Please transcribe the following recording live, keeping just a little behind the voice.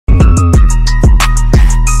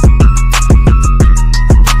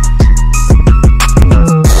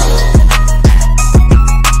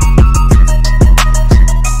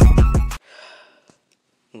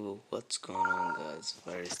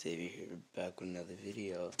with another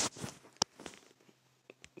video.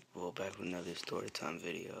 Back with another story time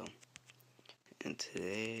video. And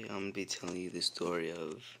today I'm gonna be telling you the story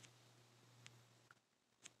of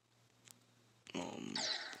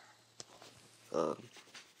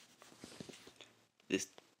this.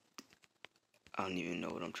 I don't even know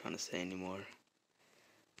what I'm trying to say anymore.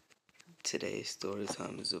 Today's story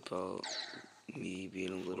time is about me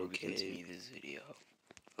being a little kid. This video.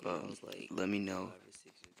 Let me know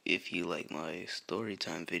if you like my story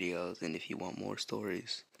time videos and if you want more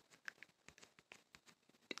stories.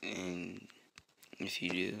 And if you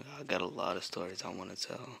do, I got a lot of stories I want to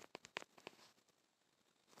tell.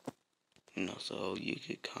 So you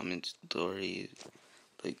could comment stories,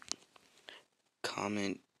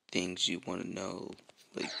 comment things you want to know,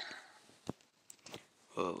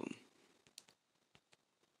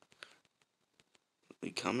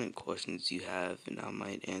 comment questions you have, and I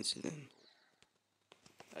might answer them.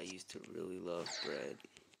 I used to really love bread.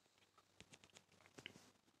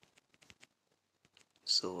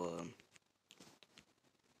 So,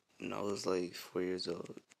 when I was 4 years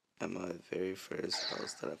old, at my very first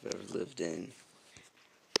house that I've ever lived in,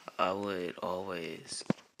 I would always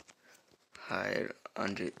hide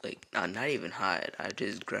under, not even hide, I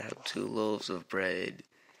just grab 2 loaves of bread,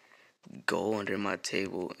 go under my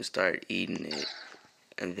table, and start eating it.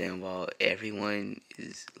 And then while everyone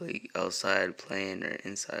is outside playing or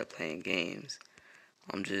inside playing games,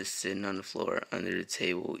 I'm just sitting on the floor under the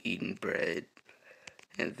table eating bread.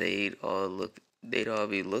 And they'd all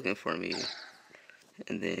be looking for me.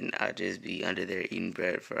 And then I'd just be under there eating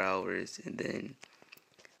bread for hours. And then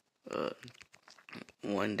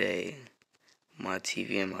one day my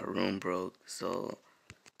TV in my room broke, so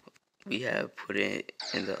we had put it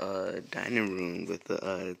in the dining room with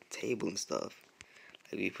the table and stuff.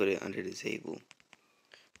 We put it under the table.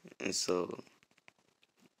 And so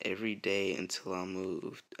every day until I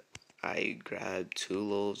moved, I grabbed 2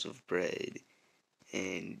 loaves of bread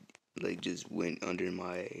and just went under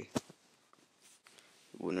my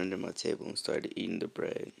table and started eating the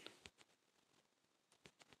bread.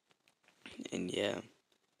 And yeah,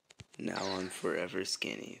 now I'm forever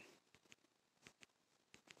skinny.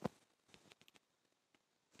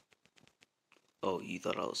 Oh, you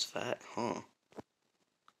thought I was fat, huh?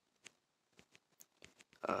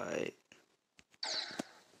 Alright.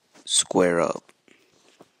 Square up.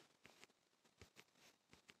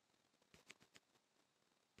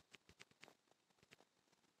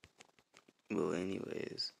 Well,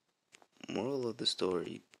 anyways, moral of the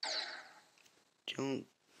story, don't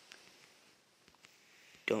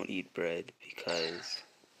eat bread because,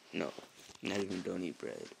 no, not even don't eat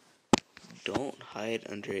bread. Don't hide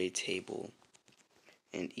under a table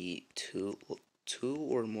and eat two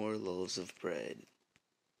or more loaves of bread.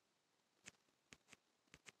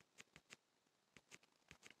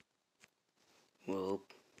 Well,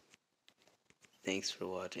 thanks for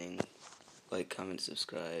watching. Like, comment,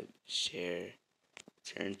 subscribe, share,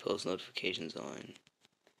 turn post notifications on.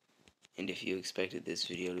 And if you expected this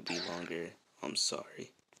video to be longer, I'm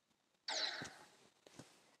sorry.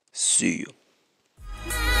 See you.